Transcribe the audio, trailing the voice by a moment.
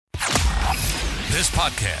This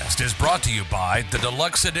podcast is brought to you by the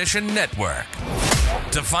Deluxe Edition Network.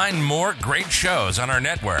 To find more great shows on our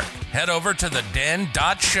network, head over to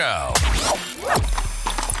theden.show.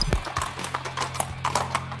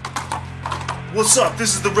 What's up?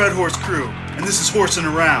 This is the Red Horse Crew, and this is Horsing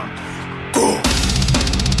Around. Boom!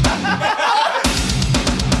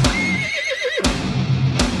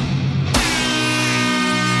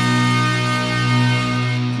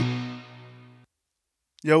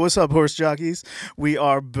 Yo, what's up, horse jockeys? We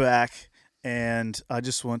are back, and I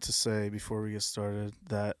just want to say before we get started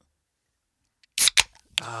that.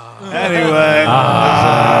 Anyway.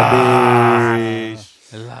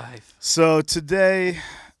 Life. So today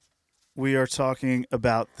we are talking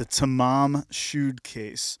about the Tamam Shud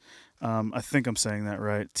case. I think I'm saying that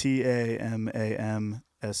right. TAMAMSHUD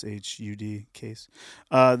case.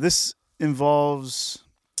 This involves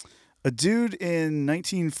a dude in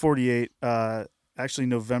 1948. Actually,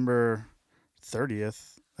 November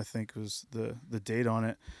 30th, I think was the date on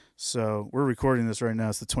it. So we're recording this right now.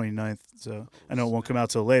 It's the 29th. So I know it won't come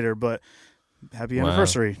out till later, but happy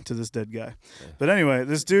anniversary to this dead guy. But anyway,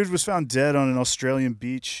 this dude was found dead on an Australian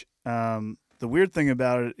beach. The weird thing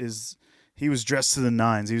about it is he was dressed to the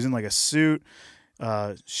nines. He was in like a suit,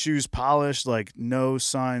 shoes polished, like no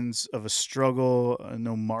signs of a struggle,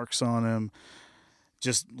 no marks on him.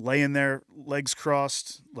 Just laying there, legs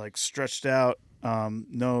crossed, like stretched out.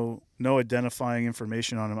 No identifying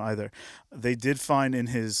information on him either. They did find in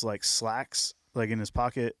his like slacks, like in his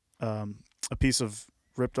pocket, a piece of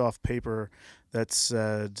ripped off paper that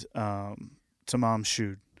said Tamam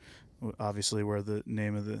Shud, obviously where the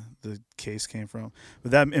name of the case came from. But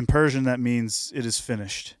that in Persian that means it is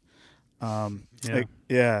finished. So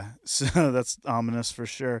that's ominous for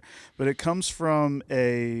sure. But it comes from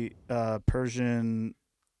a Persian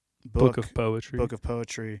book of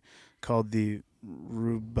poetry called the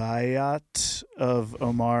Rubaiyat of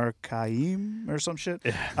Omar Khayyam or some shit.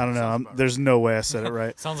 I don't know. There's no way I said it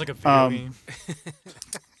right. Sounds like a video game.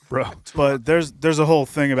 bro. But there's a whole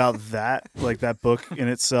thing about that, like that book in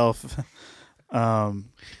itself. But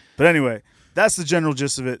anyway, that's the general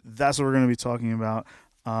gist of it. That's what we're going to be talking about.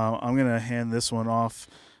 I'm going to hand this one off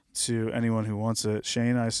to anyone who wants it.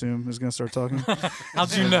 Shane, I assume, is going to start talking.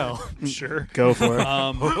 How'd you know? Sure. Go for it.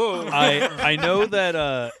 I know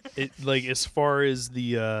that it like as far as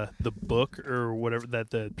the book or whatever that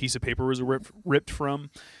the piece of paper was ripped from,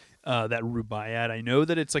 that Rubaiyat. I know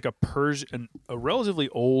that it's like a relatively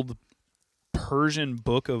old Persian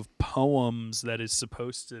book of poems that is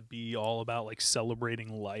supposed to be all about like celebrating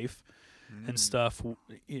life and stuff.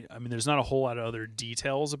 I mean, there's not a whole lot of other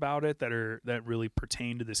details about it that really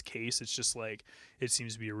pertain to this case. It's just like it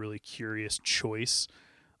seems to be a really curious choice.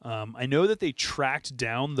 I know that they tracked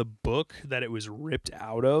down the book that it was ripped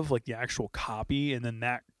out of, like the actual copy, and then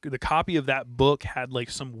the copy of that book had like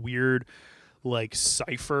some weird like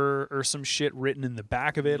cipher or some shit written in the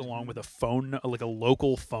back of it, along with a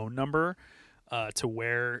local phone number to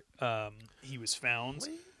where he was found.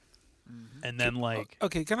 And then like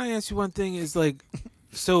okay, can I ask you one thing? Is like,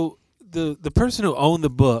 so the person who owned the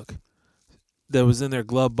book that was in their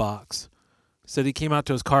glove box said he came out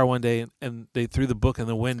to his car one day and they threw the book in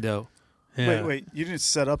the window. yeah. Wait, you didn't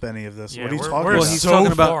set up any of this. Yeah, what are you we're- talking we're about? Well, he's so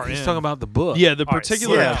talking about far he's in. talking about the book. Yeah, the All right,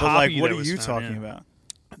 particular Yeah, but like, copy what that are was you found, talking yeah. about?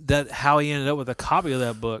 That how he ended up with a copy of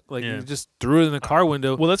that book. Like Yeah. he just threw it in the car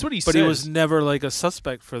window. Well, that's what he but says. he was never like a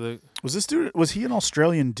suspect for the. Was he an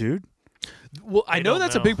Australian dude? Well, I know don't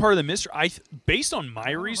that's a know. big part of the mystery. Based on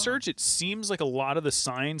my research, it seems like a lot of the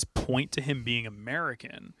signs point to him being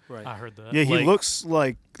American. Right. I heard that. Yeah, he Like- looks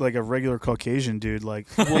like a regular Caucasian dude. Like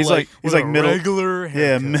Well, he's like, like middle, regular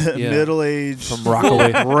yeah, haircut. middle-aged, From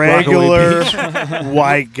Rockaway. regular Rockaway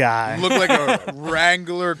white guy. Look like a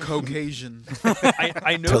Wrangler Caucasian.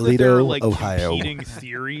 I know that there are Toledo, like Ohio. competing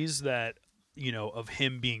theories that of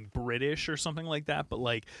him being British or something like that, but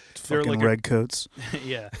like they're Fucking like red coats.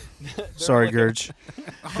 yeah. Sorry, like Gurge.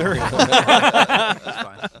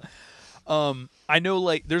 I know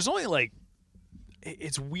like there's only like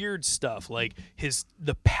it's weird stuff like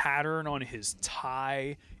the pattern on his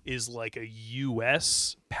tie is like a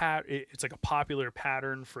US it's like a popular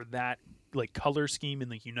pattern for that like color scheme in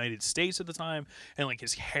the United States at the time, and like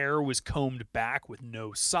his hair was combed back with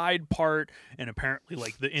no side part, and apparently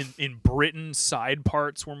like in Britain side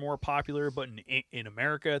parts were more popular, but in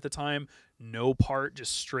America at the time no part,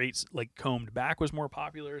 just straight like combed back was more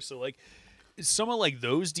popular. So like some of like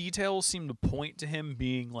those details seem to point to him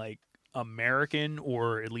being like American,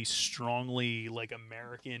 or at least strongly like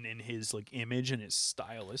American in his like image and his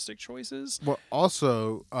stylistic choices. Well,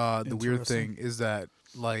 also, the weird Interesting. thing is that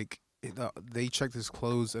like they checked his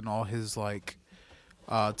clothes and all his like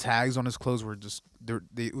tags on his clothes were just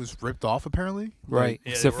it was ripped off apparently. Right.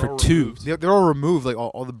 Yeah, Except they were for all 2. removed. They're all removed, like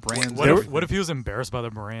all the brands. What if he was embarrassed by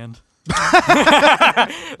the brand?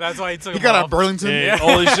 That's why he took. he them got off. out Burlington? Yeah,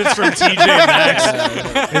 all this shit's from TJ Maxx.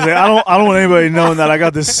 He's like, I don't want anybody knowing that I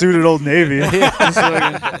got this suit at Old Navy. Piece of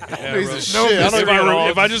No, shit. I don't even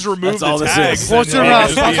if I just remove That's all the this tags, is. then What's your it mouth? might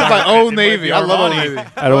just be Sponsored by our- Old it might Navy. be I our love Old money. Navy.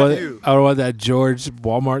 I don't want. you? I don't want that George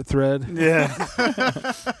Walmart thread.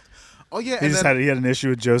 Yeah, Oh yeah, he and just then, he had an issue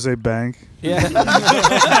with Jose Bank. Yeah.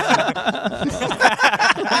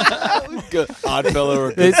 Oddfellow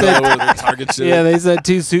or They said- Goodfellow or Target shit. Yeah, they said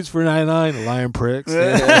 2 suits for $99. Lion pricks.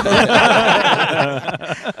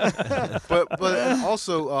 but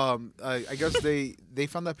also I guess they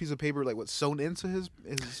found that piece of paper like sewn into his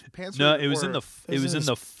pants. No, or- it was in or- the it was in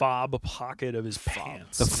the fob pocket of his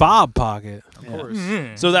pants. The fob pocket. Of course.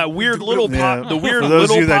 So that weird little Yeah. the weird For those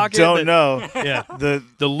little of you that pocket don't know, yeah, the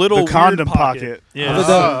the little the weird condom pocket. pocket. Yeah, I thought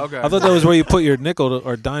that, Oh, okay. I thought that was where you put your nickel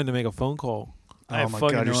or dime to make a phone call. I Oh have my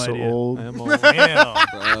fucking god, you're no so idea. old. I am old.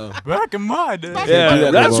 Damn. Back in my day. do Yeah,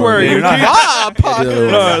 that that's anymore. where you You're not- keep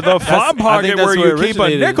the That's- fob I pocket think that's where where you it keep a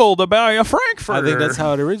originated. nickel to buy a Frankfurter. I think that's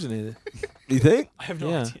how it originated. You think? I have no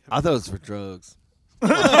Yeah. idea. I thought it was for drugs.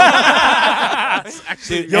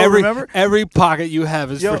 Dude, Yo, remember? every pocket you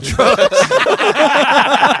have is Yo. for drugs.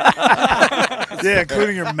 Yeah,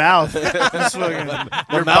 including your mouth. Just fucking-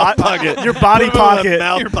 your mouth pocket. Your body pocket.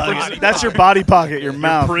 mouth pocket. That's your body pocket. Your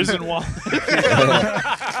mouth. Prison wallet.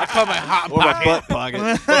 I call my hot Or my pocket. butt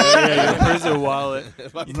pocket. Yeah, your prison wallet.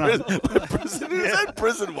 my No.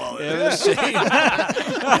 prison wallet.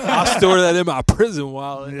 I'll store that in my prison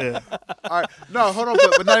wallet. Yeah. All right, no, hold on,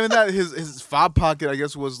 but not even that. His fob pocket, I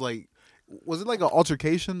guess, was like, was it like an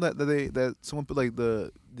altercation that someone put like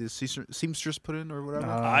the seamstress put in or whatever?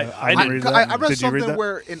 I didn't read that. I read Did you read something that?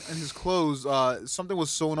 where in his clothes, something was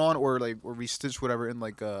sewn on or restitched, whatever, in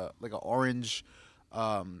like a orange,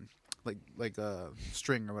 like a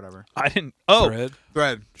string or whatever. I didn't. Oh, Thread.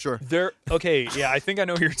 Thread, sure. there. Okay, yeah, I think I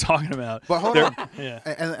know who you're talking about. But hold There- on, Yeah.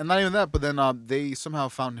 and not even that. But then they somehow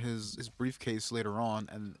found his briefcase later on,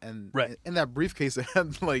 and Right. in that briefcase it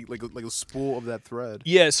had like a spool of that thread.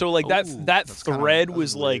 Yeah, so like that Ooh, that's kinda- thread that's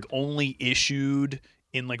was like weird. only issued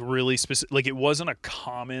in like really specific, like it wasn't a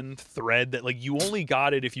common thread that like you only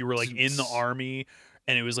got it if you were like in the army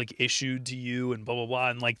and it was like issued to you and blah blah blah,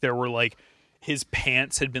 and like there were like his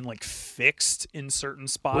pants had been like fixed in certain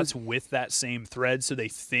spots with that same thread, so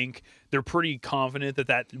they're pretty confident that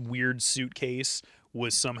that weird suitcase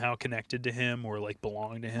was somehow connected to him or like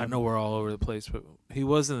belonged to him. I know we're all over the place, but he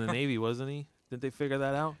was in the Navy, wasn't he? Didn't they figure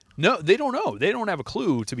that out? No, they don't know. They don't have a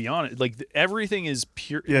clue, to be honest. Like everything is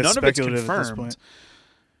pure. Yeah, none of it's speculative at this confirmed. point.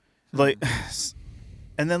 Like,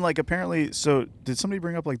 and then like apparently, so did somebody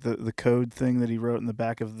bring up like the code thing that he wrote in the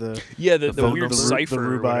back of the Yeah, the phone- weird the cipher. the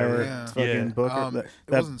or whatever. Rubaiyat Yeah. fucking Yeah. book, or It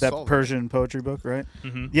that wasn't that solved. Persian poetry book, right?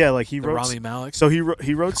 Mhm. Yeah, like he The wrote. Rami Malek. So he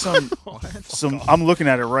wrote some. I'm looking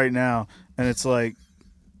at it right now, and it's like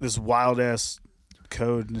this wild ass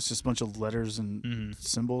code, and it's just a bunch of letters and Mhm.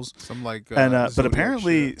 symbols. Some like And but Zodiac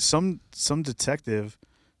apparently shit. some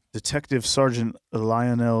Detective Sergeant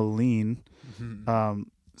Lionel Lean Mhm.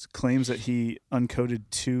 claims that he uncoded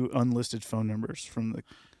 2 unlisted phone numbers from the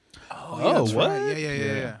Oh, that's what? right.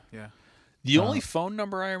 Yeah. The only phone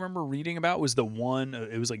number I remember reading about was the one.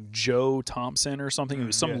 It was like Joe Thompson or something. It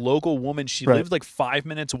was some Yeah. local woman. She Right. lived like 5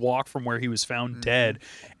 minutes walk from where he was found dead,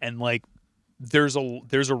 and like there's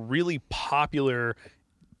a really popular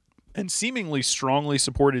and seemingly strongly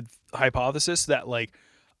supported hypothesis that like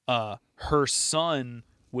her son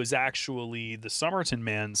was actually the Somerton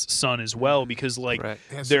man's son as well, because like Right.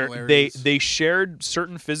 They have they similarities. they shared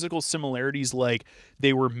certain physical similarities, like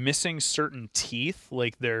they were missing certain teeth,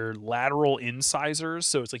 like their lateral incisors.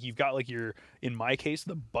 So it's like you've got like in my case,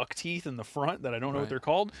 the buck teeth in the front that I don't know what Right. they're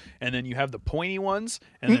called, and then you have the pointy ones,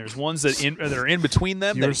 and there's ones that are in between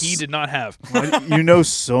them You're that he s- did not have. You know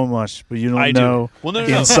so much, but you don't I do. know Well, no.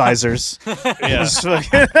 incisors. Yeah. It's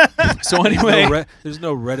fucking- So anyway, There's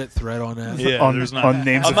no Reddit thread on that. yeah, on- there's not. on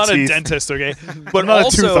names I'm of not teeth. a dentist, okay? But I'm not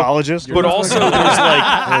also, a toothologist. but also there's like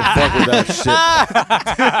Oh, fuck with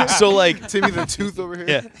that shit. so like Timmy the Tooth over here.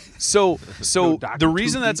 yeah. So Dr. the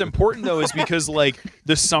reason that's important though is because like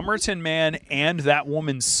the Somerton man and that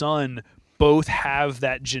woman's son both have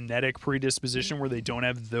that genetic predisposition where they don't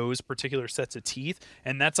have those particular sets of teeth,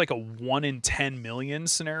 and that's like a 1 in 10 million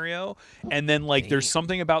scenario. And then like there's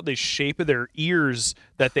something about the shape of their ears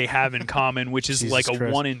that they have in common, which is Jesus like a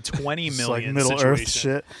Christ. 1 in 20 It's million like Middle situation. Earth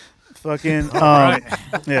shit. Fucking Right.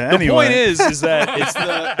 yeah. The Anyway, point is that it's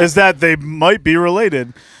the is that they might be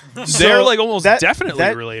related. they're So like almost definitely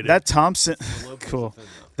that, related. That Thompson, cool.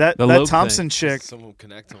 That The lobe Thompson thing. chick. Some will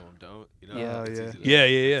connect, some of them don't. You know? Yeah. It's Yeah.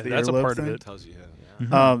 easy to- Yeah. The That's a earlobe part of thing? it. tells you.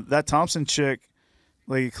 That Thompson chick,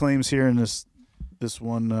 like it claims here in this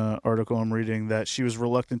one article I'm reading, that she was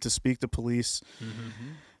reluctant to speak to police,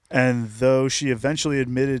 and though she eventually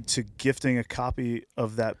admitted to gifting a copy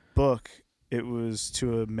of that book, it was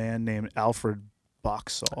to a man named Alfred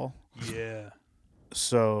Boxall. Yeah.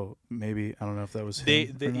 So maybe I don't know if that was him.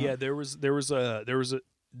 They or not. yeah, there was a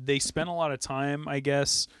they spent a lot of time, I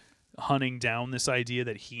guess, hunting down this idea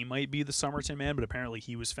that he might be the Somerton man, but apparently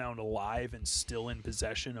he was found alive and still in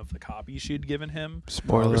possession of the copy she had given him.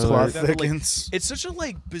 Spoiler The plot alert. That, like, thickens. It's such a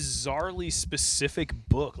like bizarrely specific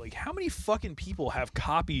book. Like, how many fucking people have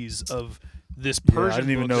copies of this Persian? I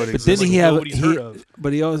didn't even book know that it But existed. didn't he have? nobody's heard of?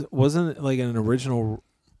 But he always wasn't it like an original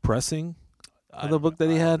pressing. I the book that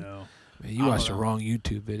he don't had? know. Man, you watched the wrong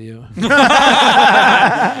YouTube video.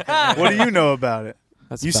 What do you know about it?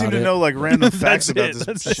 That's You about seem to it. know like random facts That's about it,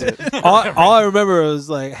 this that's shit. all I remember was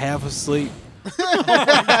like half asleep, and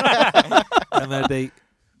that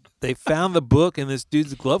they found the book in this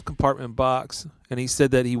dude's glove compartment box, and he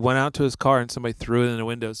said that he went out to his car and somebody threw it in the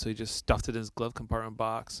window, so he just stuffed it in his glove compartment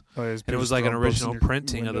box, Oh, yeah, and it was like an original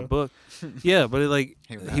printing of the book. book. Yeah, but Hey,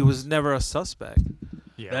 what he was never a suspect.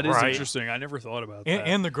 Yeah, That is right. interesting. I never thought about And, that.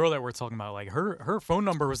 and the girl that we're talking about, like her phone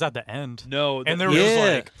number was at the end, no, and there was was Yeah.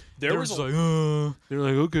 like there was like, They're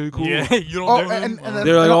like, okay, cool. yeah, you don't Oh, know him? and Or-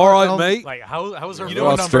 They're like, all right, mate. like how's her You phone know,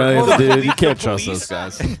 number? Australians, Hold on. dude. You can't The trust police- those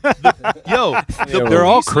guys. yo, Yeah, They're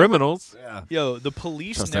all police- criminals. Yeah. Yo, the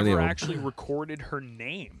police Trust any of never 'em. actually recorded her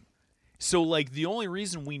name. So like the only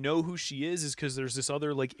reason we know who she is because there's this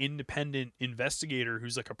other like independent investigator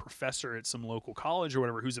who's like a professor at some local college or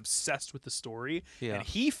whatever who's obsessed with the story, Yeah. and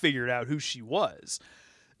he figured out who she was.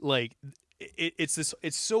 Like it's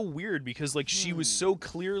so weird because like she was so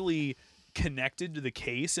clearly connected to the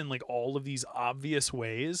case in like all of these obvious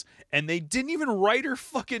ways, and they didn't even write her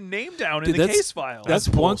fucking name down in Dude, the that's- case file. That's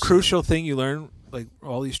one bullshit. crucial thing you learn, like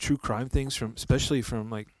all these true crime things from, especially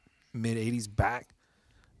from like mid '80s back.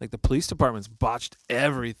 Like the police department's botched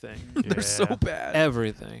everything, They're so Yeah. bad.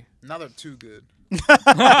 everything. Now they're too good.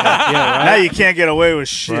 Now you can't get away with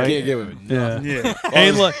shit. Right? Can't give it. Yeah.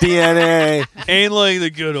 Ain't like DNA. ain't like the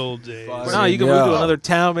good old days. No, you can move to another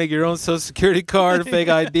town, make your own social security card, fake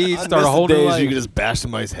ID, start a whole new days life. you could just bash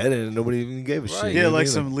somebody's head in and nobody even gave a shit. Right. You Yeah, know like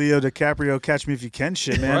what I mean? some Leo DiCaprio Catch Me If You Can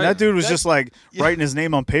shit, man. Right. That dude was just like writing his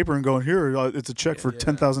name on paper and going, here, it's a check for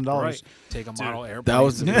 $10,000. Right. Take a model airplane. That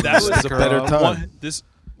was and that That was was a better time.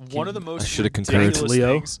 One of the most should've concurred. ridiculous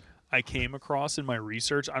Leo. things I came across in my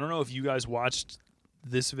research. I don't know if you guys watched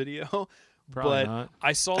this video, Probably but not.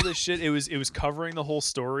 I saw this shit. It was covering the whole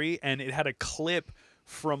story, and it had a clip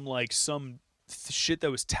from like some shit that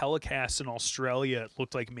was telecast in Australia. It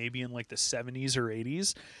looked like maybe in like the 70s or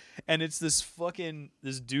 80s, and it's this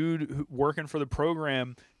dude working for the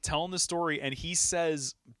program telling the story, and he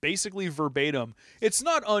says basically verbatim, "It's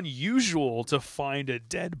not unusual to find a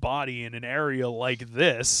dead body in an area like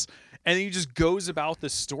this." And he just goes about the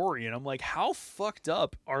story, and I'm like, how fucked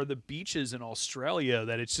up are the beaches in Australia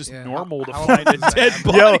that it's just Yeah, normal to how find a is that? dead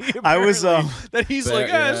body? Yo, I was, apparently. That he's Fair, like,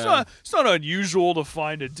 it's yeah. not unusual to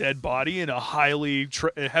find a dead body in a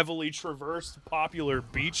heavily traversed popular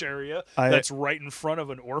beach area that's right in front of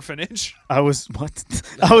an orphanage. I was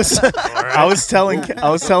I was telling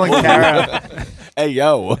Kara Hey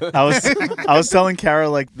yo. I was telling Kara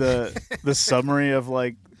like the summary of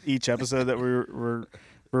like each episode that we're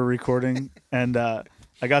recording, and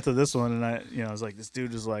I got to this one, and I was like, this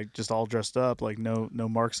dude is like just all dressed up, like no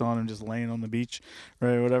marks on him, just laying on the beach,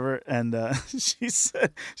 right, or whatever. And she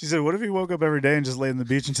said, what if he woke up every day and just laid on the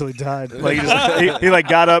beach until he died? Like he like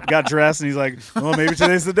got up, got dressed, and he's like, well, maybe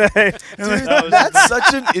today's the day. And like, Dude, that's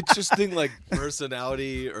such an interesting like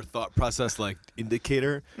personality or thought process like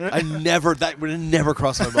indicator. That would have never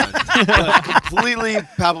crossed my mind. But completely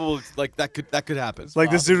palpable. Like that could happen.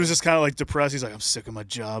 like this dude was just kind of like depressed. He's like, I'm sick of my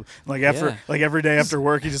job. Like every day after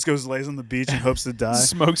work, he just goes lays on the beach and hopes to die.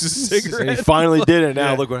 Smokes a And he cigarette. finally did it.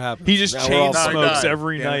 Now Yeah. look what happened. He just Now we're chain all fucked smokes up.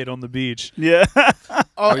 every Yeah. night on the beach. Yeah.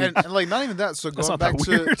 Oh, and like not even that. So That's going not back that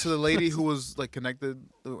weird. to the lady who was like connected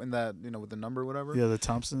in that with the number or whatever. Yeah, the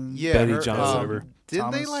Thompson. Yeah, Betty her, Johnson. did they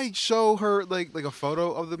Thomas. like show her like a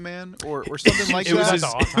photo of the man or something like It was that?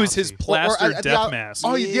 his. It was his Or plaster at the death out- mask.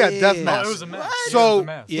 Oh yeah, death Yeah. mask. Oh, it was a mess. So- Yeah, it was a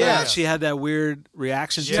mess. Yeah, Yeah. she had that weird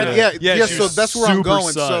reaction Yeah. to it. Yeah, Yeah, yeah. she So was that's where I'm super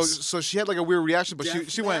going. sus. So she had like a weird reaction, but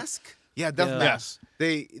she went, yeah, death Yeah. mask.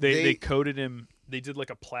 They coated him. They did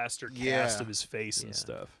like a plaster cast Yeah. of his face and Yeah.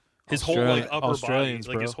 stuff. His whole like upper body, Australians,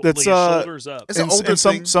 like bro. his, whole, That's, like his shoulders up. It's an older and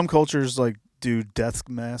thing. some cultures like do death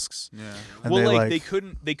masks. Yeah. And Well, they like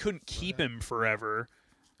they couldn't keep him forever,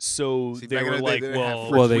 So See, they back in were the day, like, they didn't have well,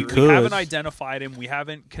 fridge Well, they we could. haven't identified him. We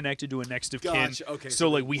haven't connected to a next of kin. Gotcha, okay, So so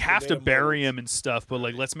like they- we they have made to a bury mold. him and stuff. But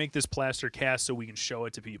like let's make this plaster cast so we can show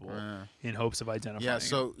it to people in hopes of identifying. Yeah,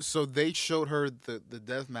 him. so they showed her the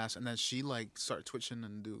death mask, and then she like started twitching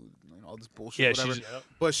and do all this bullshit, Yeah, whatever. she's-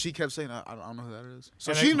 But she kept saying, I don't know who that is.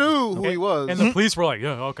 So And she it- knew who he was. And the police were like,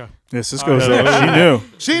 yeah, okay. Yeah, Cisco said she knew.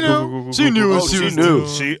 she knew. She knew. what she was doing.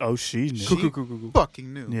 She knew. She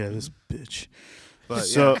fucking knew. Yeah, this bitch. But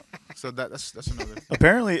So- yeah, so that's another thing.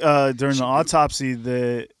 Apparently, during the autopsy,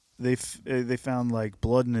 they found like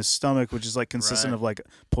blood in his stomach, which is like consistent Right. of like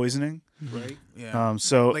poisoning. Right? Yeah.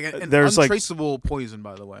 So like an there's like untraceable poison,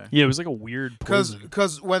 by the way. Yeah, it was like a weird poison.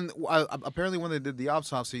 Because when apparently when they did the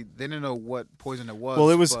autopsy, they didn't know what poison it was.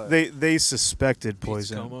 well, it was but- they suspected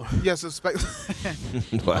poison. Como. yeah, suspect.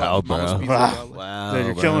 Wow, Mama's bro. Pizza, Wow. Wow, Dude,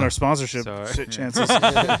 you're bro. killing our sponsorship Sorry. shit chances.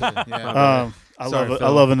 yeah. I Sorry, love it. Phil. I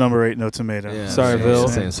love a number 8 no tomato. Yeah, Sorry, same, Bill.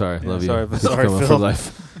 Same, sorry, love you. Sorry, Bill. Sorry, Coming Phil. for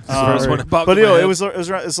life. First one that popped But in my you know, head.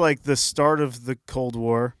 it was like the start of the Cold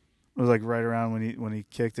War. It was like right around when he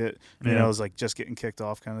kicked it. You know, it was like just getting kicked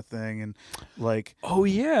off kind of thing, and like Oh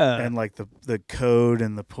yeah. and like the code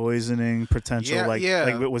and the poisoning potential. Yeah, like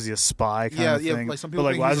yeah. was he a spy kind Yeah, of yeah, thing? like, some but people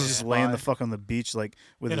like think why he's was he a just laying the spy. fuck on the beach like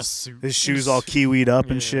with In a his suit. shoes all kiwied up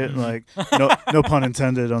and shit? Like no pun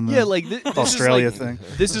intended on the Yeah, like this Australia is like, thing.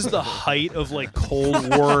 This is the height of like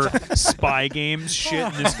Cold War spy games shit.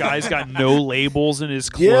 And this guy's got no labels in his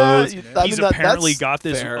clothes. Yeah, I He's mean, apparently that's got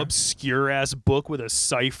this fair. obscure ass book with a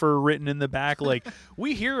cipher written in the back. Like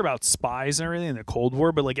we hear about spies and everything in the Cold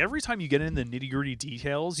War, but like every time you get into the nitty gritty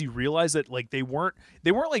details, you realize that like they weren't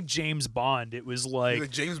like James Bond. It was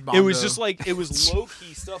like James it Bond. was just like it was low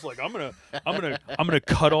key stuff. Like I'm gonna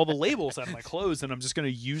cut all the labels out of my clothes, and I'm just gonna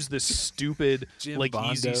use this stupid Jim like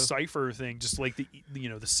easy Bondo. cipher thing, just like the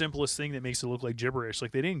the simplest thing that makes it look like gibberish.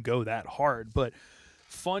 Like they didn't go that hard, but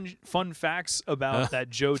fun facts about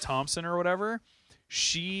that Joe Thompson or whatever.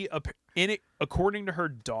 She according to her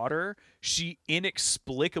daughter, she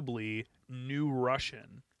inexplicably knew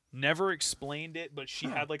Russian. Never explained it, but she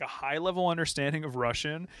had like a high level understanding of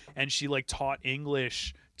Russian, and she like taught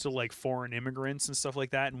English to like foreign immigrants and stuff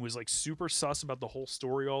like that, and was like super sus about the whole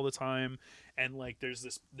story all the time. And like there's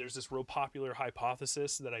this real popular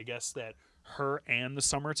hypothesis that I guess that her and the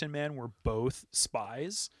Somerton man were both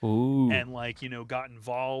spies. Ooh. And like got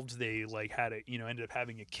involved. They like had ended up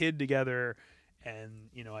having a kid together, and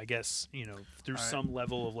I guess through some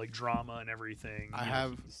level of like drama and everything. I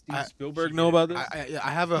have. Spielberg know about this? I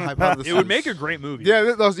have a hypothesis. It would make a great movie.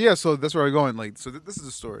 Yeah, so that's where we're going. Like, so this is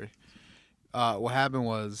the story. What happened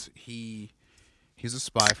was he's a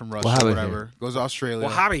spy from Russia, or happened whatever. Goes to Australia,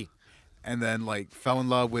 Wahhabi. and then like fell in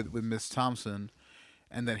love with Miss Thompson,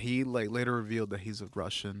 and then he like later revealed that he's a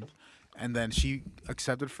Russian, and then she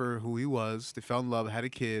accepted for who he was. They fell in love, had a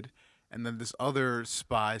kid, and then this other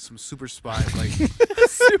spy, some super spy, like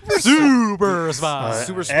Super spy.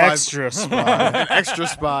 super spy, Extra spy. an extra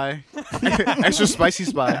spy, extra spicy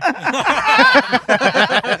spy.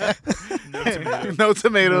 No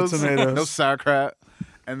tomatoes, No tomatoes. no sauerkraut,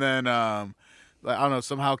 and then like, I don't know,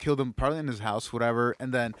 somehow killed him partly in his house, whatever,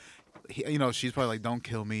 and then. She's probably like, "Don't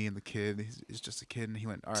kill me," and the kid, he's just a kid, and he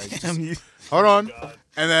went, "All right, just, hold on,"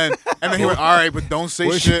 and then he went, "All right, but don't say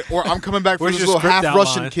shit, or I'm coming back for where's this your little script half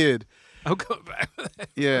Russian outline? kid." I'll come back with it.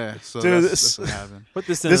 Yeah, so Dude, that's what happened. Put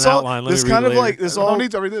this in This an all outline. Let this me read kind it of later. like this I don't all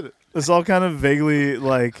need to already did it. this all kind of vaguely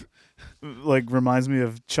like reminds me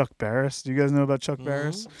of Chuck Barris. Do you guys know about Chuck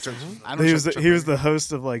Barris? I know He was Chuck he was Berry. the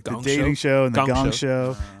host of like the Gong dating show and the Gong Gong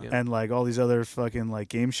Show. Show and like all these other fucking like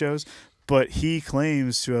game shows. But he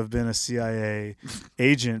claims to have been a CIA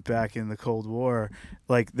agent back in the Cold War.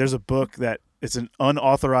 Like, there's a book that it's an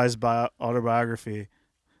unauthorized autobiography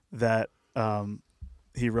that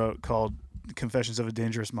he wrote called "Confessions of a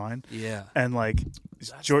Dangerous Mind." Yeah. And like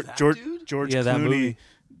George Yeah, that Clooney movie.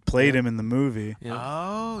 played him in the movie. Yeah.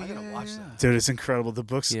 Oh, I gotta watch that. Dude, it's incredible. The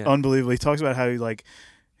book's Yeah. unbelievable. He talks about how he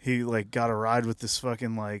got a ride with this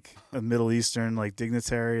fucking like a Middle Eastern like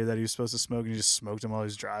dignitary that he was supposed to smoke, and he just smoked him while he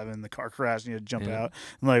was driving. The car crashed, and he had to jump Yeah. out,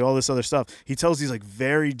 and like all this other stuff. He tells these like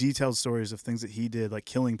very detailed stories of things that he did, like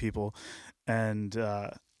killing people, and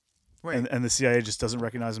Wait, and the CIA just doesn't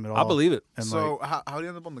recognize him at all. I believe it. And so how did he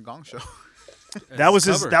end up on the Gong Show? like that was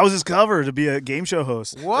cover. his cover to be a game show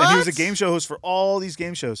host. And he was a What? game show host for all these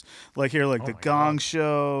game shows, like the Gong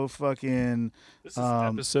Show, fucking This is an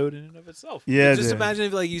episode in and of itself. Yeah, Just dude. imagine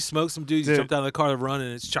if like you smoke some dudes, you Dude. jumped out of the car to run,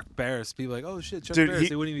 and it's Chuck Barris. People are like, oh shit, Chuck Dude, Barris. he-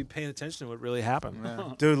 They wouldn't even be paying attention to what really happened.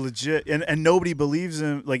 Dude, legit, and nobody believes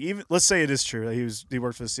him. Like, even let's say it is true that he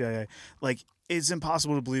worked for the CIA. Like, it's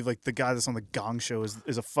impossible to believe like the guy that's on the Gong Show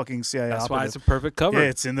is a fucking CIA That's why operative. it's a perfect cover.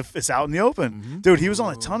 Yeah, it's out in the open, dude. He was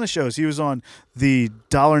on a ton of shows. He was on the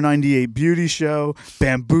 $1.98 Beauty Show,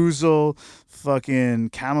 Bamboozle,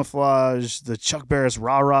 fucking Camouflage, the Chuck Barris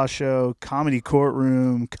Rah Rah Show, Comedy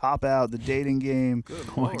Courtroom, Cop Out, The Dating Game.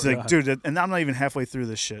 He's like, dude, and I'm not even halfway through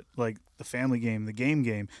this shit. Like the Family Game, the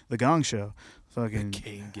Game, the Gong Show. Fucking,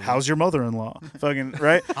 how's your mother-in-law? Fucking,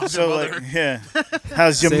 right? So, like, yeah.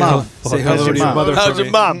 How's your Say mom? Say How's hello your to your mom? mother. How's for your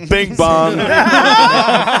me. mom? Bing bong.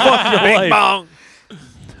 Bing bong.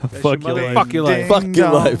 Fuck your mother. life. Fuck your life. Ding Fuck your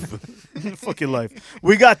dong. life. Fuck your life.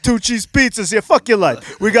 We got 2 cheese pizzas here. Fuck your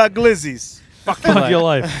life. We got glizzies. Fuck your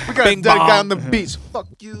life. We got a dead guy on the beach. Fuck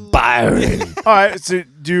you. Byron. All right. So,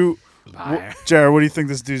 Jared, what do you think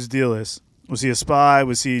this dude's deal is? Was he a spy?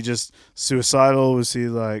 Was he just suicidal? Was he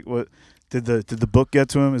like what? Did the book get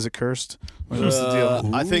to him? Is it cursed? What's the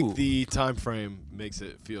deal? I think the time frame makes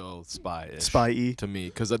it feel spy-ish. Spy-y. to me,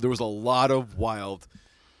 because there was a lot of wild.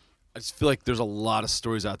 I just feel like there's a lot of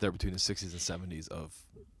stories out there between the 60s and 70s of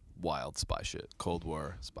wild spy shit, Cold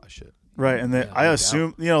War spy shit. Right, and then Yeah, I no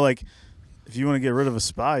assume like if you want to get rid of a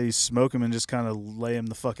spy, you smoke him and just kind of lay him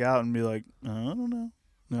the fuck out and be like, I don't know,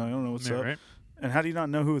 no, I don't know what's Yeah, up. right? And how do you not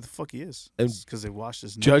know who the fuck he is? And Because they washed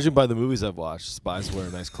his name. Judging by the movies I've watched, spies wear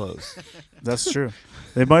nice clothes. That's true.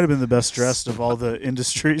 They might have been the best dressed of all the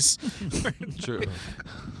industries. True.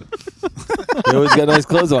 They always got nice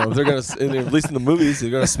clothes on. If they're gonna, at least in the movies, they're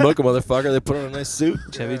gonna smoke a motherfucker. They put on a nice suit.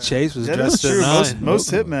 Chevy Chase was Yeah, that's dressed true. to nine.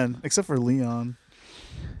 Most hitmen, except for Leon.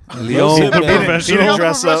 Leon, Hitman. He didn't Professional.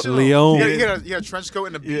 dress up. Leon. You got a trench coat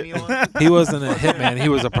and a beanie on. he wasn't a hitman. He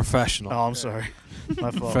was a professional. Oh, I'm sorry.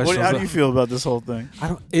 My fault. What, Professionals how do are- you feel about this whole thing? I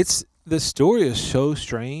don't. It's the story is so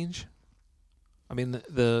strange. I mean,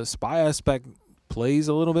 the spy aspect plays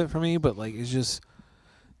a little bit for me, but like it's just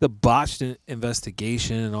the botched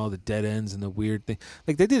investigation and all the dead ends and the weird thing.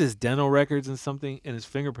 Like they did his dental records and something and his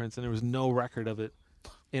fingerprints, and there was no record of it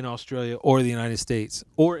in Australia or the United States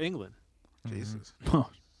or England. Jesus.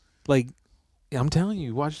 Like I'm telling you,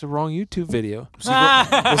 you watched the wrong YouTube video.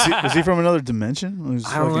 Was he from another dimension? Was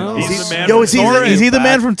I don't fucking- know. Is He's he- the man Yo, from is he Torrid. is he the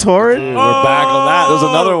man from Torrid? Dude, we're back on that. There's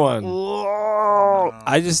another one.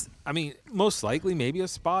 I mean, most likely maybe a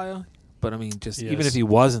spy, but I mean, just even Yes. if he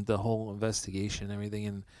wasn't, the whole investigation and everything,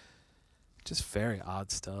 and just very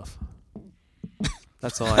odd stuff.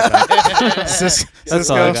 That's all I got. That's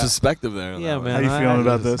all I all got. perspective there. on Yeah, that man. How you feeling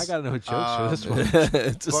about this? I gotta know jokes for this one. one.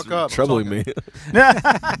 It's just Fuck up. troubling me.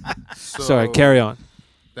 So, Sorry, carry on.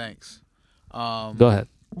 Thanks. Go ahead.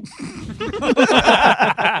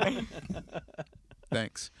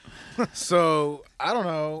 Thanks. So I don't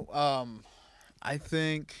know. I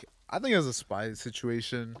think it was a spy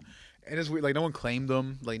situation, and it's weird. Like no one claimed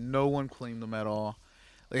him. Like no one claimed him at all.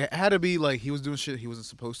 Like it had to be like he was doing shit he wasn't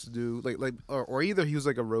supposed to do. Or either he was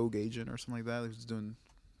like a rogue agent or something like that. He was doing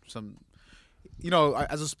some. You know,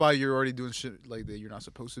 as a spy, you're already doing shit like that you're not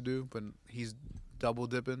supposed to do. But he's double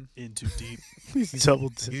dipping. In too deep. He's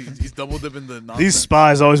double. He's double dipping the nonsense. These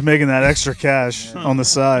spies always making that extra cash on the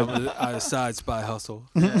side. A side spy hustle.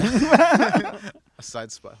 A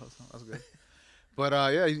side spy hustle. That's good. But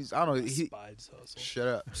yeah, I don't know. Spies hustle. Shut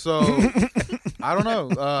up. So I don't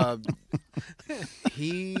know.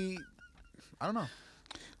 I don't know.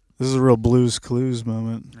 This is a real Blues Clues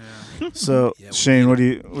moment. Yeah. So Yeah, we Shane, what do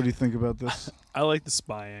you think about this? I like the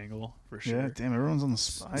spy angle for sure. Yeah, damn, everyone's on the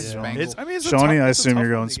spy. Yeah. zone. It's- It's Shawnee, I it's assume tough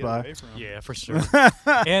you're one going to get spy. away from. Yeah, for sure.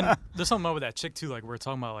 And there's something up with that chick too. Like we were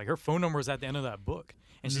talking about, like her phone number was at the end of that book,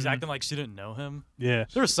 and she's acting like she didn't know him. Yeah.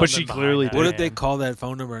 There was But something she behind clearly that, did. What if they man. call that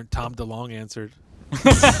phone number and Tom DeLonge answered?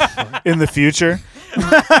 In the future,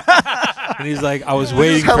 And he's like, I was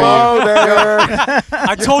waiting for you. Hello there.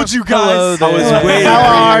 I told you guys. I was waiting how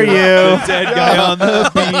for are you. you? Dead guy on the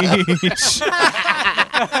beach.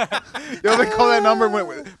 Yo, they call that number,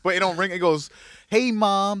 but it don't ring. It goes, "Hey,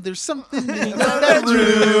 mom, there's something in the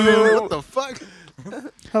bedroom." What the fuck?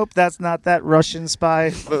 Hope that's not that Russian spy.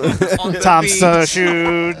 On the Tom beach.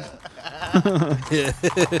 Sushud.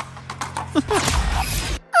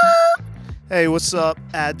 Hey, what's up?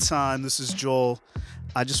 Ad time. This is Joel.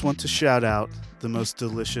 I just want to shout out the most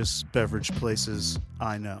delicious beverage places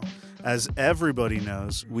I know. As everybody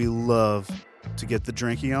knows, we love to get the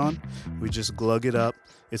drinky on. We just glug it up.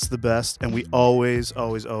 It's the best, and we always,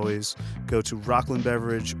 always, always go to Rockland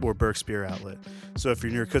Beverage or Burke's Beer Outlet. So if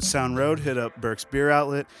you're near Kutztown Road, hit up Burke's Beer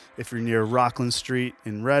Outlet. If you're near Rockland Street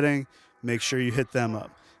in Reading, make sure you hit them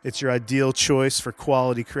up. It's your ideal choice for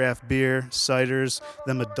quality craft beer, ciders,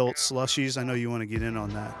 them adult slushies. I know you want to get in on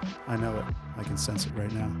that. I know it. I can sense it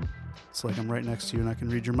right now. It's like I'm right next to you and I can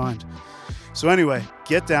read your mind. So anyway,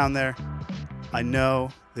 get down there. I know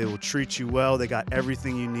they will treat you well. They got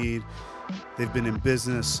everything you need. They've been in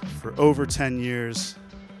business for over 10 years.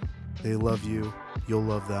 They love you. You'll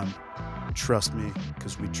love them. Trust me,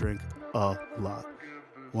 because we drink a lot.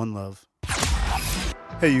 One love.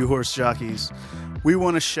 Hey, you horse jockeys. We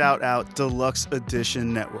want to shout out Deluxe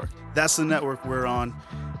Edition Network. That's the network we're on.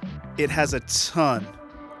 It has a ton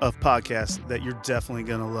of podcasts that you're definitely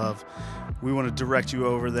going to love. We want to direct you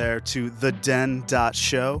over there to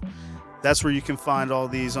theden.show. That's where you can find all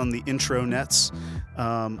these on the intronets.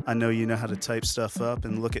 I know you know how to type stuff up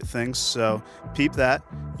and look at things, so peep that.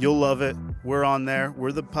 You'll love it. We're on there.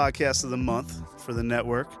 We're the podcast of the month for the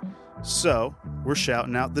network. So we're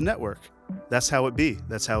shouting out the network. That's how it be.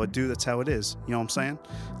 That's how it do. That's how it is. You know what I'm saying?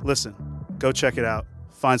 Listen, go check it out.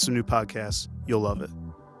 Find some new podcasts. You'll love it.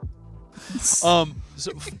 So,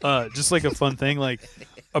 just like a fun thing, like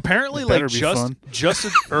apparently, like just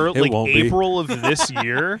early, like April of this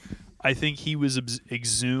year, I think he was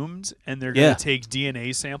exhumed, and they're going to take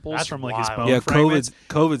DNA samples from like his bone fragments.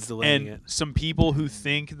 COVID's delaying it. And some people who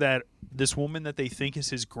think that this woman that they think is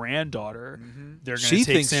his granddaughter, they're going to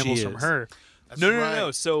take samples from her.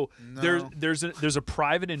 No. So there's a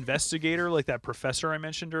private investigator, like that professor I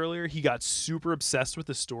mentioned earlier. He got super obsessed with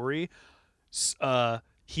the story.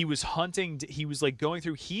 He was hunting. He was like going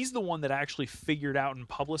through. He's the one that actually figured out and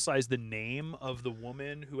publicized the name of the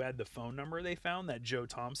woman who had the phone number they found, that Joe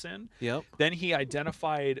Thompson. Yep. Then he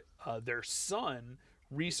identified their son,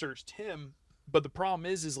 researched him. But the problem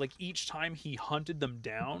is like each time he hunted them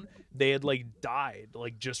down, they had like died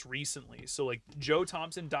like just recently. So like Joe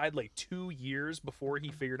Thompson died like 2 years before he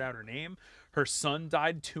figured out her name. Her son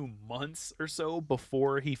died 2 months or so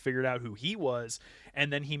before he figured out who he was.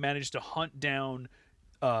 And then he managed to hunt down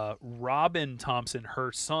Robin Thompson,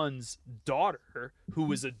 her son's daughter, who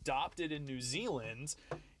was adopted in New Zealand.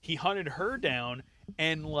 He hunted her down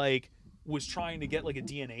and like was trying to get like a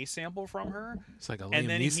DNA sample from her. It's like a Liam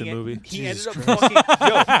Neeson movie. He ended up fucking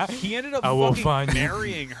he ended up fucking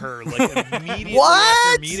marrying her like immediately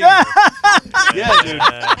after meeting her. Yeah, dude.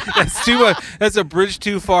 That's too much. That's a bridge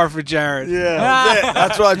too far for Jared. Yeah.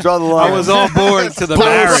 That's where I draw the line. I was on board to the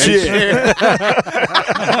marriage.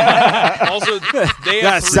 Also, they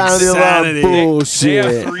that have sounded a lot of bullshit.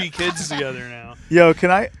 They have 3 kids together now. Yo,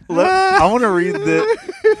 can I want to read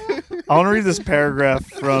this paragraph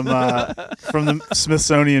from the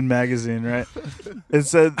Smithsonian Magazine, right? It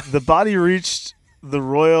said the body reached the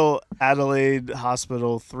Royal Adelaide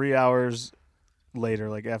Hospital 3 hours later,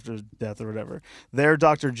 like after death or whatever. There,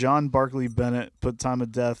 Dr. John Barclay Bennett put time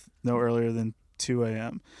of death no earlier than 2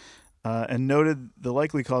 a.m. And noted the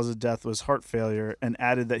likely cause of death was heart failure, and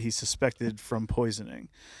added that he suspected from poisoning.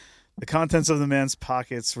 The contents of the man's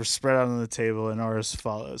pockets were spread out on the table and are as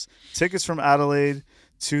follows: tickets from Adelaide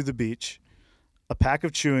to the beach, a pack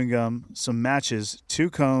of chewing gum, some matches, 2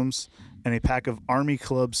 combs, and a pack of Army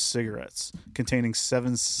Club cigarettes containing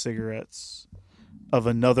 7 cigarettes of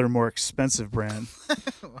another more expensive brand.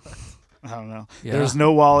 I don't know. Yeah. There's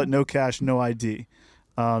no wallet, no cash, no ID.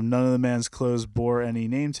 None of the man's clothes bore any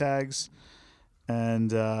name tags,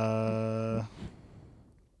 and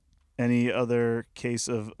any other case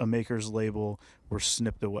of a maker's label were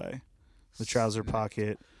snipped away. The trouser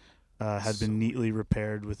pocket had been neatly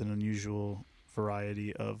repaired with an unusual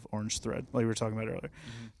variety of orange thread, like we were talking about earlier.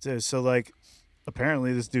 So like,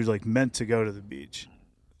 apparently this dude like meant to go to the beach.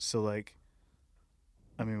 So like,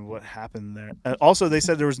 I mean, what happened there? Also, they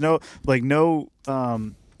said there was no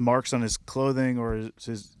marks on his clothing or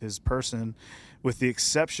his person, with the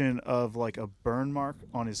exception of like a burn mark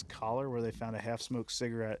on his collar where they found a half-smoked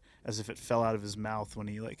cigarette as if it fell out of his mouth when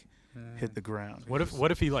he like hit the ground. What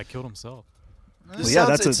if he like killed himself?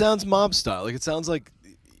 It sounds mob style. Like it sounds like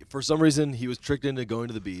for some reason he was tricked into going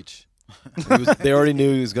to the beach. They already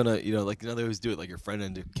knew he was gonna, they always do it, like your friend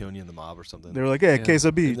ended up killing you in the mob or something. They were like, "Hey,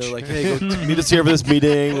 Queso Beach." And they're like, "Hey, go meet us here for this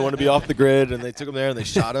meeting. We want to be off the grid." And they took him there and they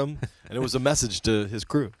shot him, and it was a message to his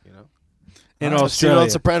crew, In Australia. Australia. On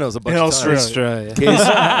Sopranos a bunch of times. Australia.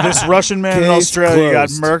 This Russian man in Australia got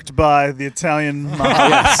murked by the Italian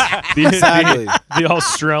mafia. Exactly. The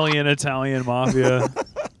Australian Italian mafia.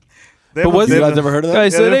 They But have You a- guys ever heard of that?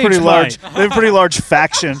 Guys, yeah, they're pretty H, large. mate. They have a pretty large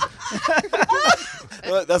faction.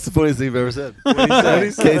 That's the funniest thing you've ever said. What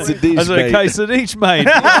he said? I was like, case of each, mate.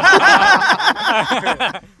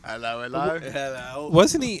 I Hello.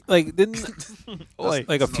 Wasn't he like? Didn't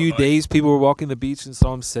like a few days people were walking the beach and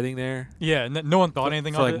saw him sitting there? Yeah, no one thought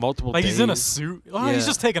anything for of like it. multiple Like days. he's in a suit. Oh, Yeah. he's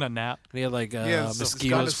just taking a nap. And he had like Yeah, so it's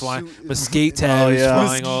got mosquitoes a flying, suit- mosquito tags yeah.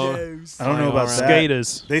 flying all. I don't know flying about all that. around.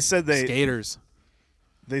 Skaters. They said Skaters.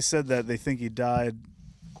 they said that they think he died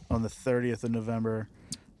on the 30th of November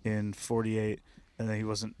in 48, and then he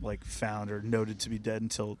wasn't like found or noted to be dead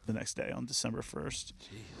until the next day on December 1st.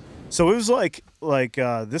 So it was like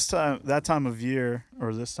that time of year,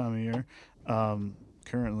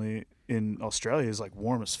 currently in Australia is like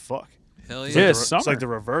warm as fuck. Hell It's yeah. Yeah, like summer. it's like the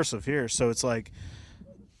reverse of here. So it's like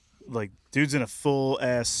dudes in a full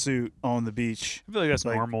ass suit on the beach. I feel like that's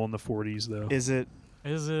like- normal in the 40s, though. Is it?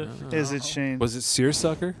 Is it? Is it Shane? Was it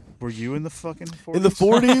seersucker? Were you in the fucking 40s? In the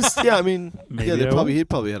 40s? Yeah, I mean, Maybe yeah, I he'd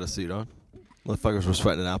probably had a suit on. Motherfuckers were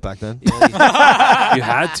sweating it out back then. You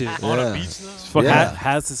had to. On a Yeah. beach, though? Fuck, Yeah.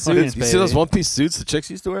 has the Dude, suits, you see those baby. one-piece suits the chicks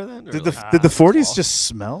used to wear then? Did the 40s just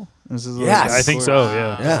smell? This is like- Yes. I think so,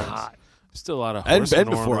 yeah. Yeah. Still a lot of And horse on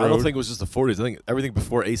before, the I don't road. think it was just the 40s. I think everything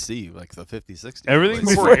before AC, like the 50s, 60s. Everything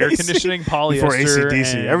Like, before air AC conditioning, polyester, Before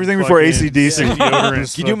AC/DC. and Everything before fucking AC/DC.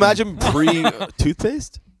 deodorant. Can you imagine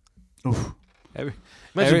pre-toothpaste? Every-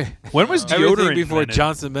 When was everything deodorant before invented?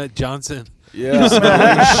 Johnson met Johnson. Yeah.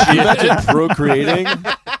 Can you imagine procreating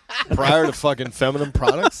prior to fucking feminine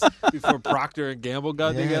products? Before Procter and Gamble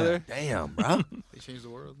got together. Damn, bro. They changed the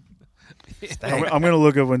world. I'm gonna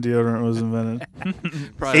look up when deodorant was invented.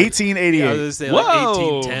 Probably- 1888. Yeah, I was gonna say Whoa. like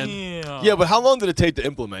 1810. Yeah. Yeah, but how long did it take to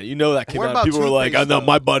implement? You know that came What out. about People were like, "I toothpaste, know though?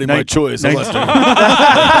 my body, my Nin- choice." nin- Unless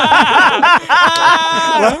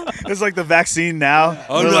It's like the vaccine now.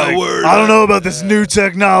 I'm They're not like, worried. I don't know about this new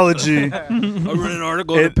technology. I read an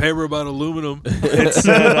article in the paper about aluminum. It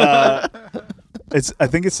said, I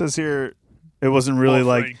think it says here, it wasn't really Well,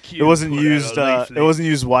 like Frank, it you wasn't put out used. a It leaflet. wasn't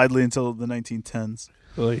used widely until the 1910s.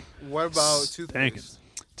 Really? What about Thank toothpaste?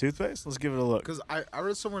 Toothpaste. Let's give it a look. Because I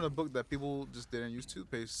read somewhere in the book that people just didn't use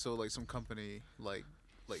toothpaste. So like some company like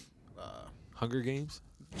Hunger Games.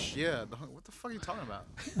 what the fuck are you talking about?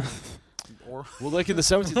 Or well, like in the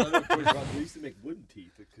 70s, they used to make wooden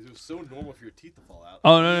teeth because it was so normal for your teeth to fall out.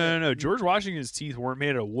 Oh, no. George Washington's teeth weren't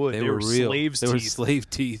made out of wood. They were real. slaves' They were teeth. slave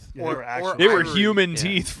teeth. Yeah, or- they were actually- They were ivory. human Yeah.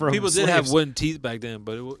 teeth from People did slaves. have wooden teeth back then,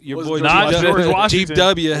 but your Was boy not George George Washington.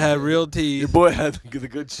 W had real Your teeth. boy had the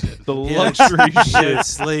good shit. the He had- luxury he had shit.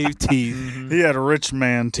 slave teeth. He had rich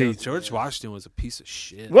man Yo, teeth. George Washington was a piece of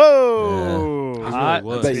shit. Whoa! He Hot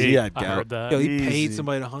really was. I bet he take. had I gout. heard that. Yo, he paid Easy.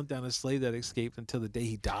 somebody to hunt down a slave that escaped until the day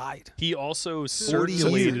he died. He also 40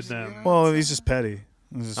 circulated years. them. Well, he's just petty.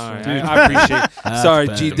 He's just- All right, I appreciate it. Sorry,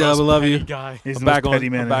 bad. G Dub, I love Petty you. guy. He's I'm the most back on. petty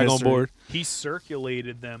man I'm in back on history. board. He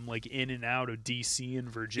circulated them like in and out of D.C. and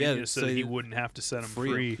Virginia Yeah, so so that he you- wouldn't have to set them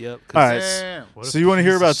Free. free. Yep. All right. Damn. What So a you want to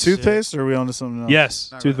hear piece about of shit. toothpaste, or are we on to something else? Yes,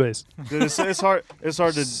 Not toothpaste. Dude, it's hard. It's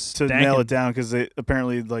hard to Stankin'. nail it down because they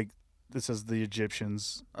apparently like this is the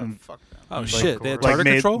Egyptians and Fuck that. Oh like, shit, they had like tartar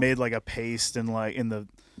made control. made like a paste in like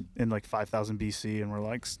 5000 BC, and we're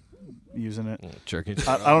like using it. Jerky.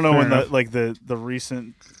 I don't know Fair when enough. the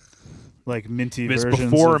recent like minty If it's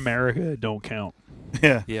versions. before of- America, it don't count.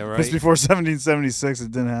 Yeah. Yeah, If it's right. before 1776,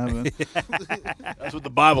 it didn't happen. That's what the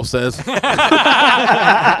Bible says.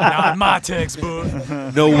 Not my textbook.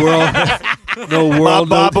 No world. No My world.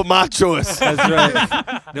 No, Bible, my choice. that's right.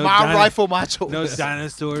 No My dino- rifle, my choice. No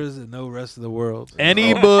dinosaurs and no rest of the world.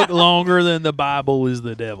 Any book longer than the Bible is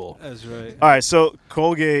the devil. That's right. All right, so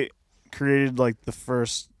Colgate created like the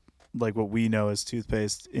first like what we know as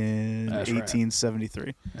toothpaste in That's right.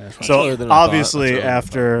 1873. That's right. So earlier than I thought. obviously That's earlier than I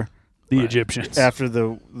after The Egyptians. after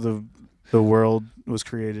the world was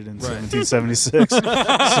created in Right. 1776.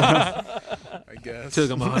 I guess. Took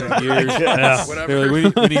them 100 years. Yeah. Whatever. They're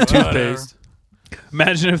like, we need toothpaste.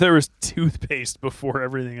 Imagine if there was toothpaste before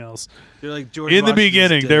everything else. They're like George In the Washington's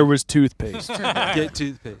beginning, dead. there was toothpaste. Get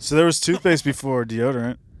toothpaste. So there was toothpaste before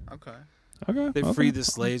deodorant. Okay. Okay. They freed the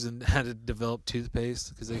slaves and had to develop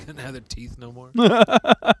toothpaste because they couldn't have their teeth no more.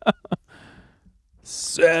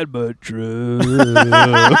 Sad but true.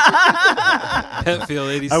 Hetfield,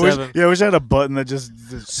 I 87. wish I had a button that just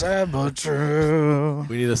sad but true.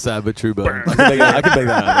 We need a sad but true button. I can make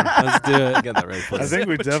that happen. Let's do it. Get that ready for I think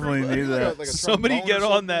we definitely need that. Like a Somebody trombone or get on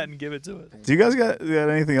something? that and give it to it. Do you guys got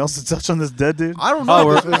anything else to touch on this dead dude? I don't know.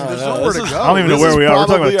 we're- There's nowhere to go. I don't even know where we are. We're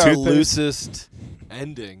talking about our toothpaste. loosest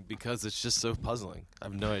ending because it's just so puzzling. I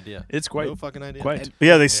have no idea. It's quite no fucking idea. quite.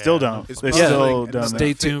 Yeah, they still don't. It's they puzzling still and don't. it's know.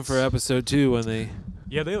 Stay tuned for episode 2 when they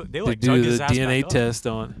Yeah, they to like do dug the his ass DNA back up. test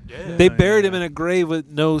on. Yeah. They buried him in a grave with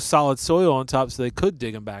no solid soil on top, so they could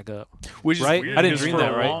dig him back up. Which is Right? weird. I didn't because dream for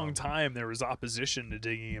that, a right? long time there was opposition to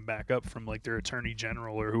digging him back up from like their attorney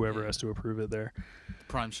general or whoever has to approve it there.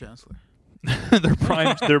 Prime Chancellor.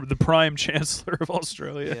 They're the prime chancellor of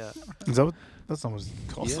Australia. Is that what? That's not what it's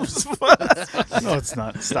called. Yeah. No, it's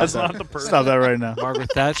not. Stop That's that. not the person. Stop that right now. Margaret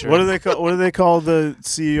Thatcher. What do they call? What do they call the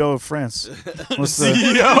CEO of France? What's the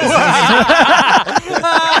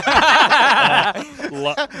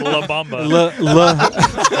La Bamba.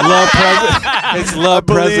 It's La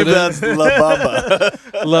President. La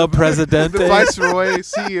Bamba. La The Presidente. Viceroy,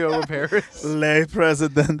 CEO of Paris. Le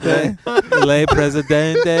Presidente? Le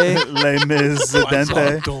Presidente. Le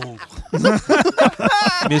Presidente?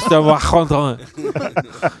 Mr. Washington.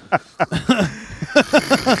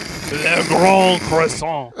 Le Grand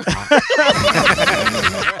Croissant.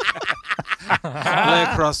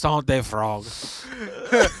 Le Croissant des Frogs.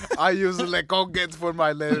 I use le coquettes for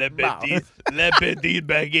my Le petit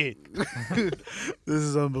baguette. This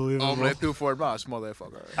is unbelievable. Omelette du fromage,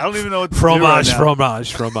 motherfucker. I don't even know what to Fromage, do right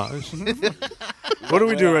fromage. What do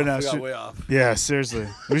we do right now? We got Should- way off. yeah, seriously.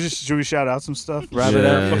 Should we shout out some stuff? Wrap it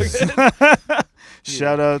up.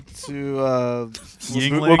 Shout out to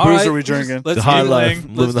Yingling. what All booze right. are we drinking? Let's The high do life. this.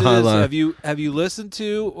 Living Let's the do high this. life. Have you listened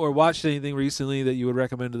to or watched anything recently that you would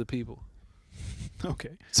recommend to the people?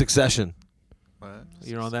 Okay. Succession.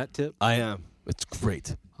 You're on that tip? I am. It's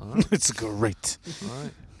great. It's great. All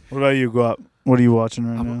right. What about you? Go up. What are you watching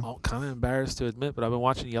right I'm now? kind of embarrassed to admit, but I've been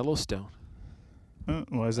watching Yellowstone.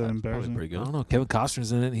 Why is that Probably embarrassing? pretty I good. don't know. Kevin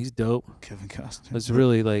Costner's in it. And he's dope. Kevin Costner. It's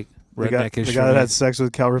really like the guy, redneckish. the for guy that me. had sex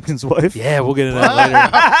with Cal Ripken's wife. Yeah, we'll get into that later.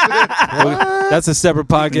 That's a separate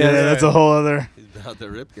podcast. Yeah, that's a whole other. He's out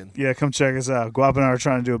there Ripken. Yeah, come check us out. Guap and I are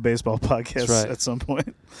trying to do a baseball podcast That's right. at some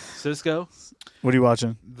point. Cisco. What are you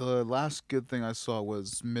watching? The last good thing I saw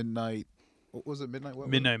was Midnight. What was it? Midnight. What?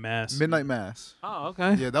 Midnight Mass. Midnight Mass. Oh,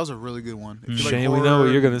 okay. Yeah, that was a really good one. If you like Shane, we know what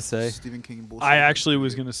horror, you're gonna say. Stephen King bullshit. I actually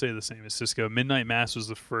was gonna say the same as Cisco. Midnight Mass was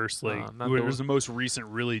the first like not it the- was the most recent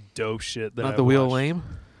really dope shit that Not I the wheel watched. lame.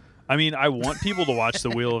 I mean, I want people to watch the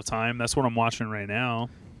Wheel of Time. That's what I'm watching right now.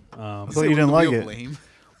 I thought you didn't like it. Lame.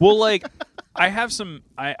 Well, like I have some.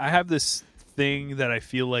 I have this thing that I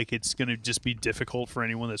feel like it's gonna just be difficult for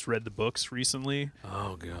anyone that's read the books recently.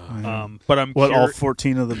 Oh god. But I'm What, all curi-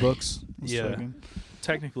 14 of the books? Yeah.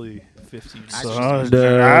 technically 15. Actually,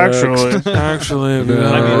 if you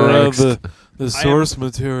I haven't mean, read like, the source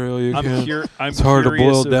material, you I'm can't. I'm It's hard to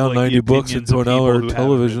curious boil of, down like, 90 the books opinions into of an people hour who of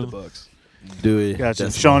haven't read the television. books. Dewey. Gotcha.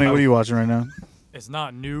 That's Shawnee, what are you watching right now? It's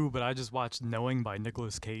not new, but I just watched Knowing by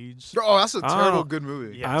Nicolas Cage. Oh, that's a terrible Oh. good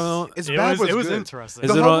movie. Yes. I don't- It's it bad, was, but it it's was good. interesting.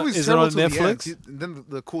 Is The it whole on- movie's is it terrible on till the end. Netflix? Then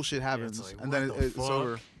the cool shit happens, like, and then what the it's fuck?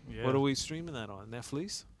 over. Yeah. What are we streaming that on?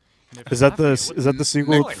 Netflix? Is that the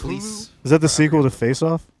sequel? Netflix. Is that the sequel to Face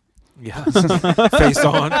Off? Yeah. Face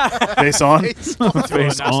on. Face On? Face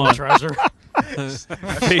National on. Treasure.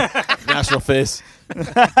 National Face.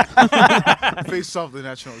 Face Off, the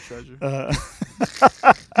National Treasure.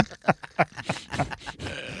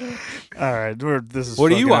 All right, this is.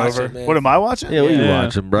 What are you fucking watching, over. man? What am I watching? Yeah, what are you Yeah.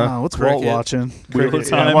 watching, bro? What's Walt Cricket. watching? Wheel of Cricket.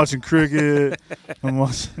 Yeah, Time. I'm watching cricket. I'm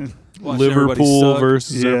watching. Watching everybody Liverpool suck.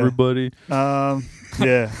 versus Yeah. everybody.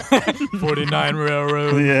 Yeah, 49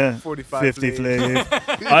 Railroad. yeah. 45 50 Flav.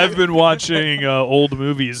 Flav. I've been watching old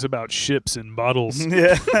movies about ships and bottles.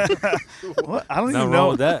 Yeah. What? I don't Nothing even wrong know.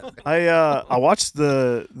 with that. I watched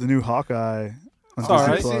the new Hawkeye on all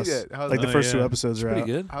Disney right. Plus. See it. How's Like the that? first two yeah. episodes are Pretty out.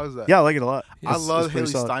 good. How's that? Yeah, I like it a lot. I love it's Haley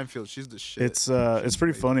pretty solid. Steinfeld. She's the shit. It's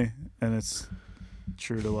pretty funny, and it's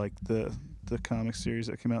true to like the comic series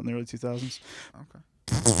that came out in the early 2000s.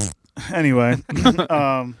 Okay. Anyway, yeah,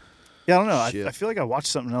 I don't know. Shit. I feel like I watched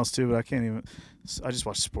something else too, but I can't even. I just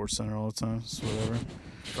watch Sports Center all the time. So whatever.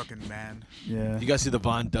 Fucking man. Yeah. You guys see the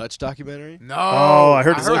Von Dutch documentary? No. Oh, I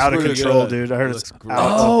heard it's heard out of it's pretty control, good. dude. I heard It it's looks out great.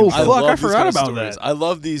 of Oh, control. fuck, love I these forgot kind of about stories. that. I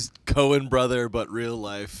love these Coen brother but real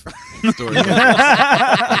life stories.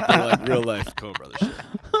 Like real life Coen brother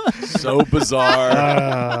shit. So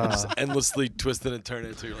bizarre. Just endlessly twisted and turned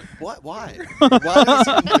into. You're like, what? Why?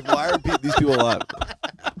 Why are these people alive?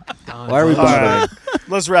 Why are we All right, bothering?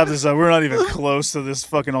 let's wrap this up. We're not even close to this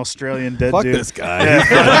fucking Australian dead Fuck dude. this guy.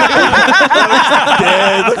 Yeah.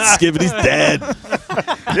 Dead. Let's skip it. He's dead.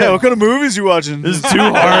 Yeah, what kind of movies you watching? This is too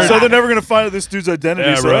hard. So they're never gonna find out this dude's identity.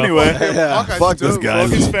 Yeah, so bro. anyway, Yeah. Fuck Fuck this guy.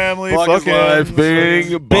 fuck his family, Fuck fuck his life. him.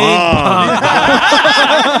 Bing,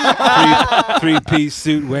 Three-piece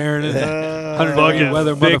suit wearing it. 100-degree Fucking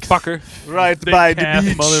weather, thick. motherfucker. Right Thick by the calf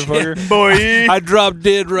beach, motherfucker. boy. I dropped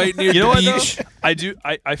dead right near You know the what? Though?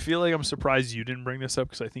 beach. I feel like I'm surprised you didn't bring this up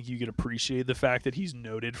because I think you could appreciate the fact that he's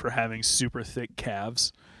noted for having super thick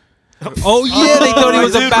calves. Oh yeah, they thought he I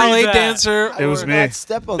was did a read ballet that. dancer. It was or- me.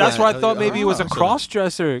 Step on That's that. why I thought maybe he was a Oh. cross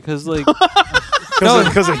dresser because like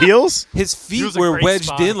Because of heels. his He feet was a were great wedged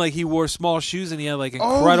spot. in, like he wore small shoes and he had like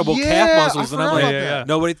Oh, incredible yeah, calf I muscles. And I'm forgot like, about Yeah, yeah.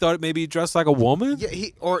 nobody thought maybe he dressed like a woman. Yeah,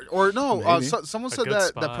 or no. Maybe. Someone A said good that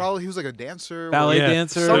spot. probably he was like a dancer. Ballet Yeah.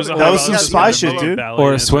 dancer. There was a That whole was some bunch of spy stuff shit, about dude. ballet Or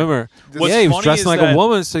a dancer. swimmer. What's Yeah, he was funny dressing is like that a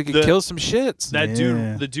woman so he could the- kill some shits. That Yeah.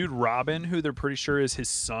 dude, the dude Robin, who they're pretty sure is his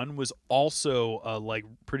son, was also a like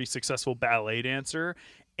pretty successful ballet dancer,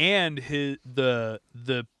 and the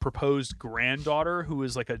proposed granddaughter, who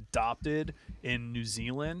was like adopted in New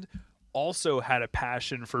Zealand, also had a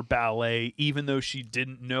passion for ballet, even though she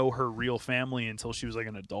didn't know her real family until she was like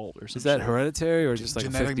an adult or something. Is that hereditary or just like a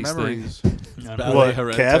genetic 50s memories. thing? Ballet What,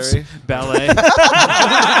 hereditary. Ballet.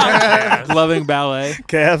 Loving ballet.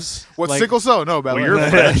 Calves. What Like- sickle cell? No, ballet. you're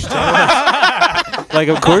French. Like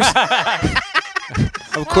of course.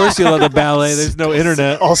 Of course you love the ballet. There's no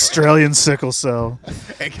internet. Australian sickle cell.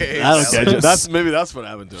 AKA I don't ballet. get it. That's what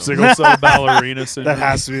happened to him. Sickle cell ballerina syndrome. That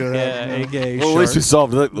has to be what Yeah, happened. aka Well, at least we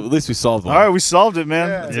solved it. At least we solved one. All right, we solved it, man.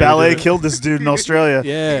 Yeah. Yeah, Ballet we did it. killed this dude in Australia.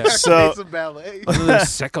 Yeah. So Some ballet. There's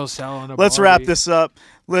sickle cell on a let's Barbie. wrap this up.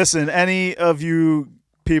 Listen, any of you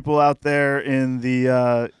people out there in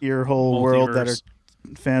the earhole world that are Multiverse.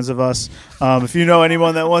 fans of us, if you know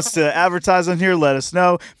anyone that wants to advertise on here, let us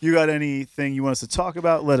know. If you got anything you want us to talk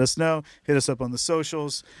about, let us know. Hit us up on the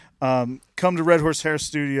socials. Come to Red Horse Hair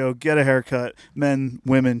Studio, get a haircut. Men,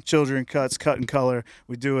 women, children cuts, cut and color.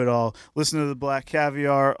 We do it all. Listen to the Black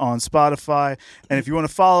Caviar on Spotify. And if you want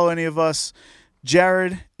to follow any of us,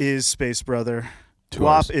 Jared is Space Brother. Tours.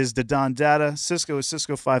 WAP is the Don Data. Cisco is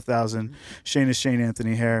Cisco 5000. Shane is Shane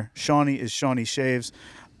Anthony Hair. Shawnee is Shawnee Shaves.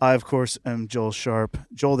 I, of course, am Joel Sharp.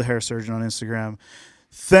 Joel the Hair Surgeon on Instagram.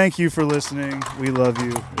 Thank you for listening. We love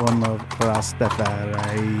you. One love.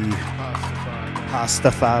 Rastafari.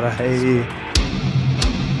 Rastafari.